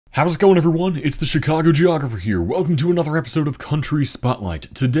How's it going, everyone? It's the Chicago Geographer here. Welcome to another episode of Country Spotlight.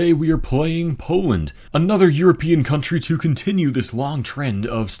 Today we are playing Poland, another European country to continue this long trend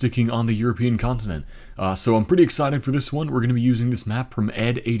of sticking on the European continent. So I'm pretty excited for this one. We're going to be using this map from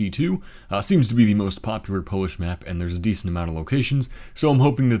Ed82. Seems to be the most popular Polish map, and there's a decent amount of locations, so I'm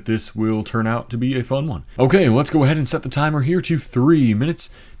hoping that this will turn out to be a fun one. Okay, let's go ahead and set the timer here to 3 minutes.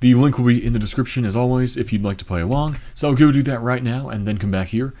 The link will be in the description as always if you'd like to play along, so I'll go do that right now and then come back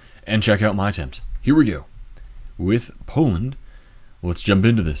here and check out my attempt. Here we go. With Poland, let's jump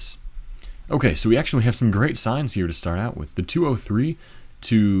into this. Okay, so we actually have some great signs here to start out with. The 203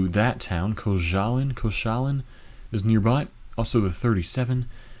 to that town, Koszalin is nearby. Also the 37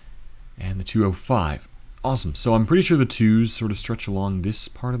 and the 205. Awesome. So I'm pretty sure the 2s sort of stretch along this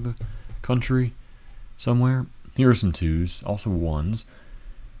part of the country somewhere. Here are some 2s, also 1s.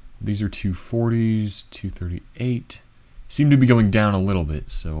 These are 240s, 238. Seem to be going down a little bit,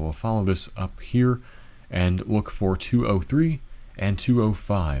 so I'll follow this up here and look for 203 and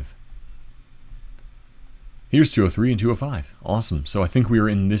 205. Here's 203 and 205. Awesome. So I think we are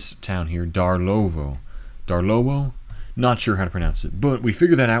in this town here, Darłowo. Darłowo? Not sure how to pronounce it, but we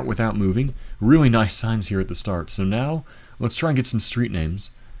figured that out without moving. Really nice signs here at the start. So now let's try and get some street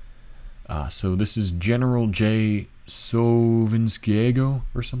names. So this is General J. Sowinskiego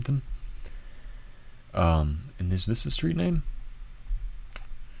or something. And is this a street name?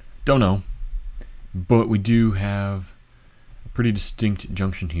 Don't know. But we do have a pretty distinct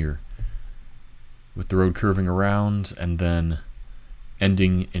junction here, with the road curving around and then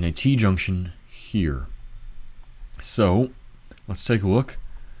ending in a T-junction here. So, let's take a look.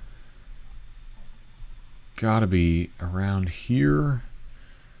 Gotta be around here.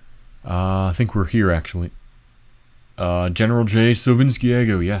 I think we're here, actually. General J.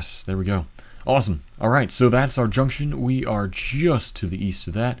 Sowinskiego, yes, there we go. Awesome. Alright, so that's our junction. We are just to the east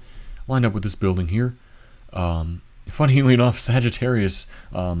of that, lined up with this building here. Funnily enough, Sagittarius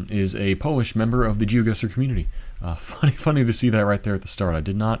is a Polish member of the Geoguessr community. Funny to see that right there at the start. I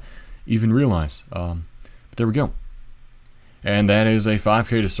did not even realize. But there we go. And that is a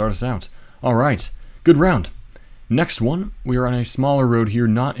 5K to start us out. Alright, good round. Next one, we are on a smaller road here,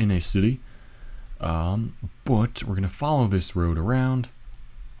 not in a city. But we're going to follow this road around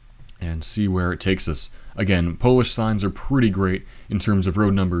and see where it takes us. Again, Polish signs are pretty great in terms of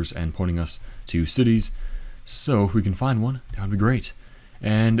road numbers and pointing us to cities. So if we can find one, that would be great.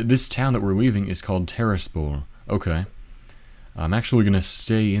 And this town that we're leaving is called Terespol. Okay. I'm actually going to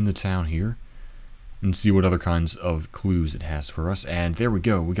stay in the town here and see what other kinds of clues it has for us. And there we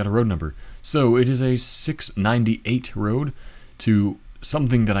go. We got a road number. So it is a 698 road to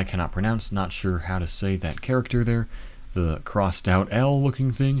something that I cannot pronounce. Not sure how to say that character there. The crossed out L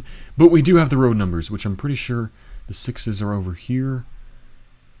looking thing. But we do have the road numbers, which I'm pretty sure the 6s are over here.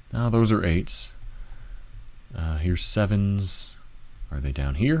 Now those are 8s. Here's 7s. Are they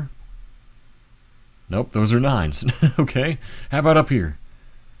down here? Nope, those are 9s. Okay, how about up here?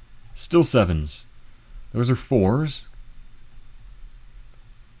 Still 7s. Those are 4s.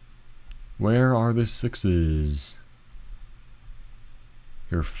 Where are the 6s?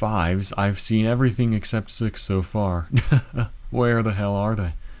 Here are 5s. I've seen everything except 6 so far. Where the hell are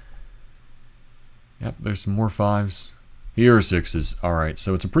they? Yep, there's some more 5s. Here are 6s. Alright,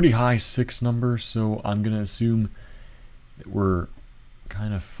 so it's a pretty high 6 number, so I'm going to assume that we're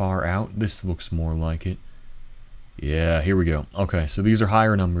kind of far out. This looks more like it. Yeah, here we go. Okay, so these are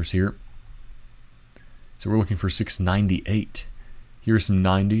higher numbers here. So we're looking for 698. Here are some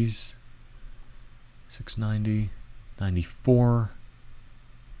 90s. 690, 94...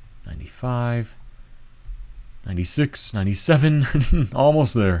 95, 96, 97,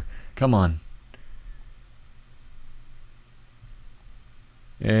 almost there. Come on.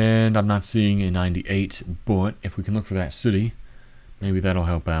 And I'm not seeing a 98, but if we can look for that city, maybe that'll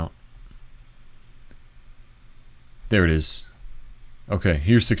help out. There it is. Okay,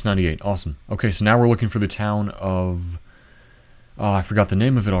 here's 698. Awesome. Okay, so now we're looking for the town of... Oh, I forgot the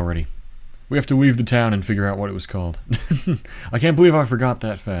name of it already. We have to leave the town and figure out what it was called. I can't believe I forgot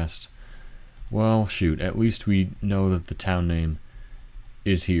that fast. Well, shoot, at least we know that the town name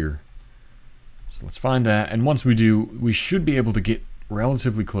is here. So let's find that, and once we do, we should be able to get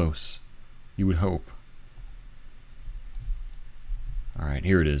relatively close. You would hope. Alright,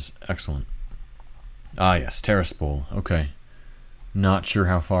 here it is. Excellent. Ah, yes, Terespol. Okay. Not sure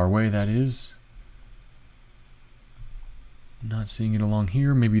how far away that is. Not seeing it along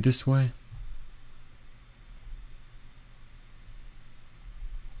here. Maybe this way.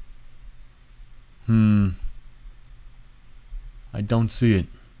 I don't see it.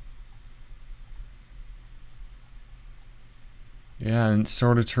 Yeah, and it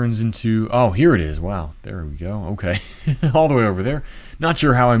sort of turns into... Oh, here it is. Wow, there we go. Okay, all the way over there. Not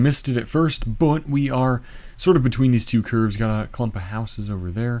sure how I missed it at first, but we are sort of between these two curves. Got a clump of houses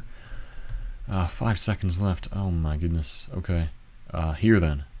over there. 5 seconds left. Oh my goodness. Okay, here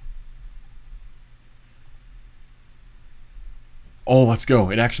then. Oh, let's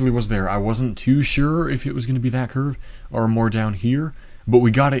go. It actually was there. I wasn't too sure if it was going to be that curve or more down here, but we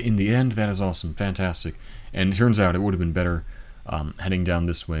got it in the end. That is awesome. Fantastic. And it turns out it would have been better heading down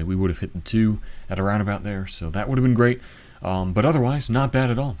this way. We would have hit the 2 at a roundabout there, so that would have been great. But otherwise, not bad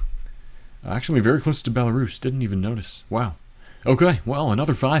at all. Actually, very close to Belarus. Didn't even notice. Wow. Okay, well,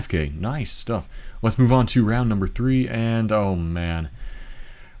 another 5K. Nice stuff. Let's move on to round number 3, and oh man.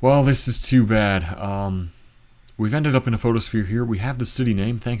 Well, this is too bad. We've ended up in a photosphere here. We have the city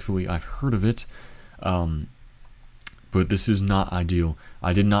name. Thankfully, I've heard of it. But this is not ideal.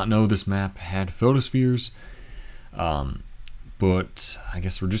 I did not know this map had photospheres. But I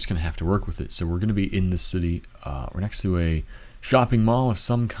guess we're just going to have to work with it. So we're going to be in the city. We're next to a shopping mall of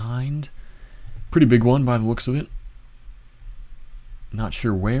some kind. Pretty big one by the looks of it. Not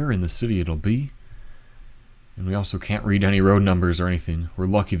sure where in the city it'll be. And we also can't read any road numbers or anything. We're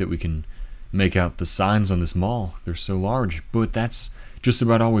lucky that we can make out the signs on this mall. They're so large, but that's just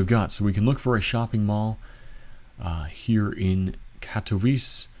about all we've got. So we can look for a shopping mall here in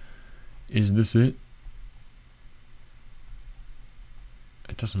Katowice. Is this it?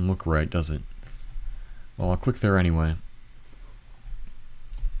 It doesn't look right, does it? Well, I'll click there anyway.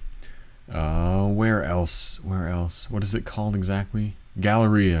 Where else? Where else? What is it called exactly?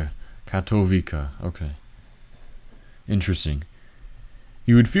 Galeria Katowice. Okay. Interesting.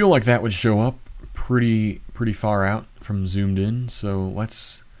 You would feel like that would show up pretty far out from zoomed in, so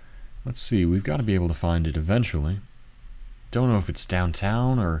let's see. We've got to be able to find it eventually. Don't know if it's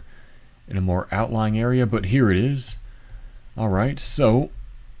downtown or in a more outlying area, but here it is. Alright, so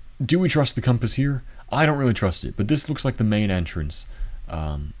do we trust the compass here? I don't really trust it, but this looks like the main entrance.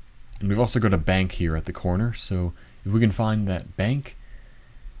 And we've also got a bank here at the corner, so if we can find that bank,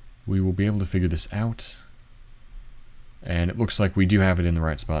 we will be able to figure this out. And it looks like we do have it in the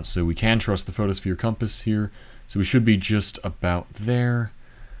right spot, so we can trust the photosphere compass here. So we should be just about there,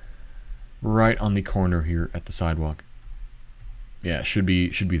 right on the corner here at the sidewalk. Yeah, should be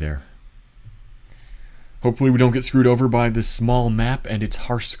there. Hopefully we don't get screwed over by this small map and its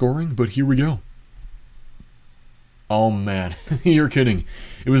harsh scoring, but here we go. Oh man, you're kidding.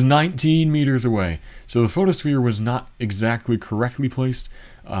 It was 19 meters away, so the photosphere was not exactly correctly placed.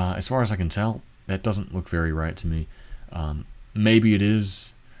 As far as I can tell, that doesn't look very right to me. Maybe it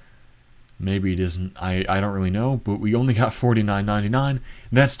is, maybe it isn't. I don't really know, but we only got 49.99.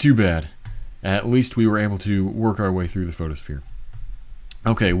 That's too bad. At least we were able to work our way through the photosphere.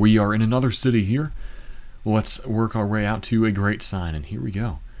 Okay, we are in another city here. Let's work our way out to a great sign, and here we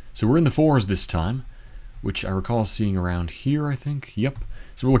go. So we're in the 4s this time, which I recall seeing around here, I think. Yep.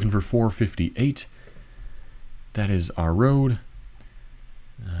 So we're looking for 458. That is our road.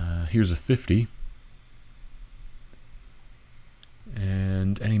 Here's a 50.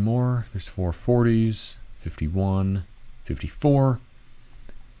 And any more? There's 440s, 51, 54,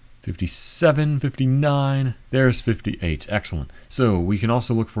 57, 59. There's 58. Excellent. So we can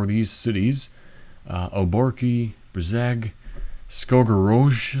also look for these cities. Oborki, Brzeg,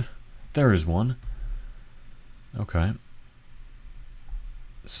 Skogoroj. There is one. Okay.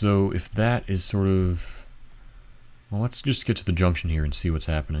 So if that is sort of... Well, let's just get to the junction here and see what's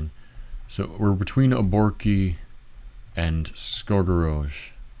happening. So we're between Oborki and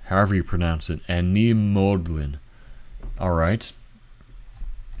Skogoroj, however you pronounce it, and Niemodlin. Alright.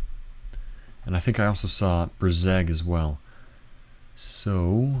 And I think I also saw Brzeg as well.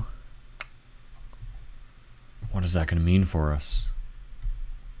 So, what is that going to mean for us?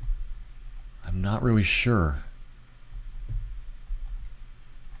 I'm not really sure.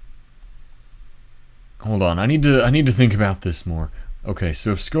 Hold on, I need to think about this more. Okay,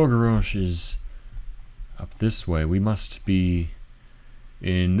 so if Skogoroj is up this way, we must be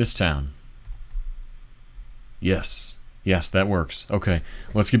in this town. Yes. Yes, that works. Okay,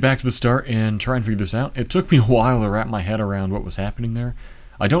 let's get back to the start and try and figure this out. It took me a while to wrap my head around what was happening there.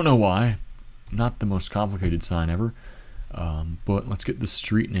 I don't know why. Not the most complicated sign ever. But let's get the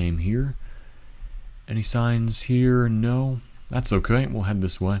street name here. Any signs here? No. That's okay. We'll head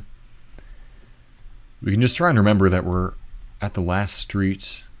this way. We can just try and remember that we're at the last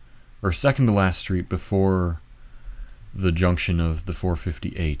street, or second to last street before the junction of the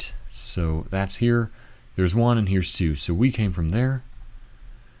 458. So that's here. There's one and here's two. So we came from there.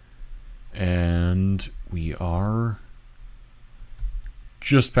 And we are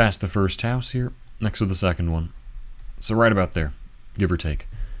just past the first house here, next to the second one. So right about there. give or take.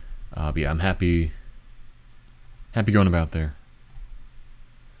 But yeah, I'm happy going about there.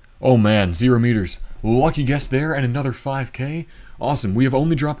 Oh man, 0 meters. Lucky guess there, and another 5K. Awesome, we have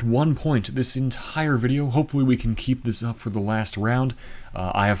only dropped 1 point this entire video. Hopefully we can keep this up for the last round.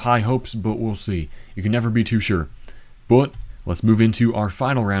 I have high hopes, but we'll see. You can never be too sure. But let's move into our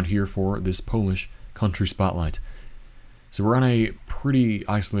final round here for this Polish country spotlight. So we're on a pretty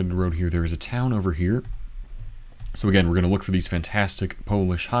isolated road here. There is a town over here. So again, we're going to look for these fantastic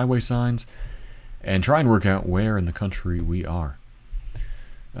Polish highway signs and try and work out where in the country we are.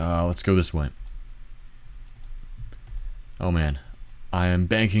 Let's go this way. Oh man, I am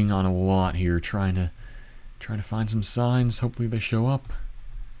banking on a lot here, trying to find some signs. Hopefully they show up.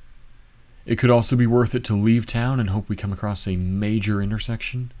 It could also be worth it to leave town and hope we come across a major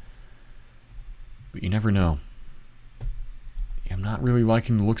intersection. But you never know. I'm not really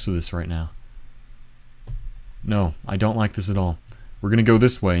liking the looks of this right now. No, I don't like this at all. We're going to go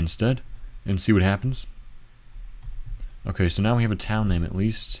this way instead and see what happens. Okay, so now we have a town name at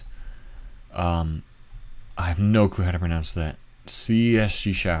least. I have no clue how to pronounce that.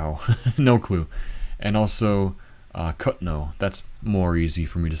 Cieszyszow. No clue. And also, Kutno. That's more easy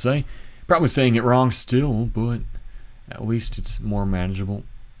for me to say. Probably saying it wrong still, but at least it's more manageable.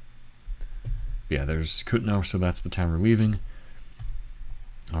 Yeah, there's Kutno, so that's the town we're leaving.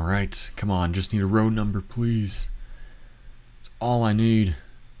 Alright, come on, just need a road number, please. That's all I need.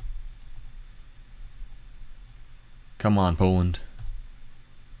 Come on, Poland.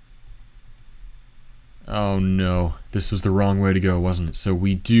 Oh no, this was the wrong way to go, wasn't it? So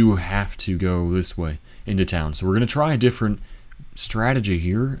we do have to go this way into town. So we're going to try a different strategy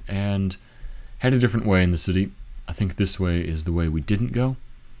here and head a different way in the city. I think this way is the way we didn't go.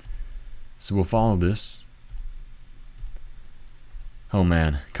 So we'll follow this. Oh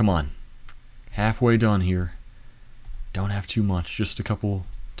man, come on. Halfway done here. Don't have too much, just a couple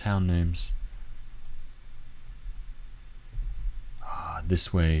town names.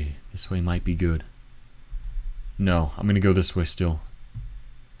 This way might be good. No, I'm gonna go this way still.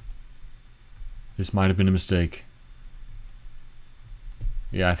 This might have been a mistake.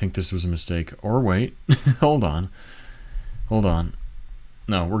 Yeah, I think this was a mistake. Or wait, hold on. Hold on.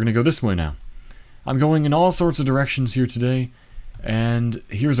 No, we're gonna go this way now. I'm going in all sorts of directions here today, and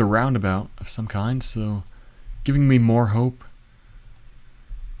here's a roundabout of some kind, so giving me more hope.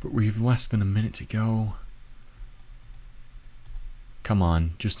 But we've less than a minute to go. Come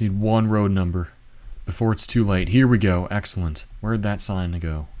on, just need one road number before it's too late. Here we go, excellent. Where'd that sign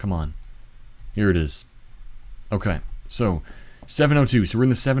go? Come on. Here it is. Okay, so 702, so we're in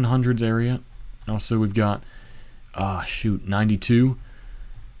the 700s area. Also we've got, 92.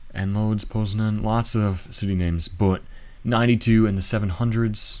 And Lodz, Poznan, lots of city names, but 92 and the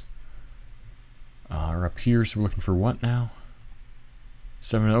 700s are up here, so we're looking for what now?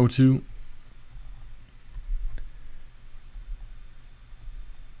 702.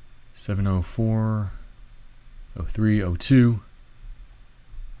 704, 03, 02.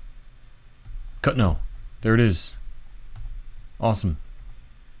 Kutno. There it is. Awesome.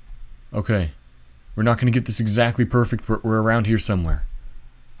 Okay. We're not going to get this exactly perfect, but we're around here somewhere.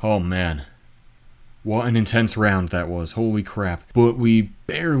 Oh man. What an intense round that was. Holy crap. But we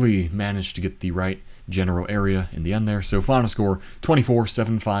barely managed to get the right general area in the end there. So final score,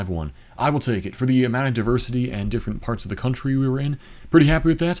 24-751. I will take it. For the amount of diversity and different parts of the country we were in, pretty happy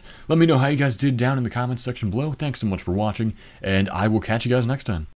with that. Let me know how you guys did down in the comments section below. Thanks so much for watching, and I will catch you guys next time.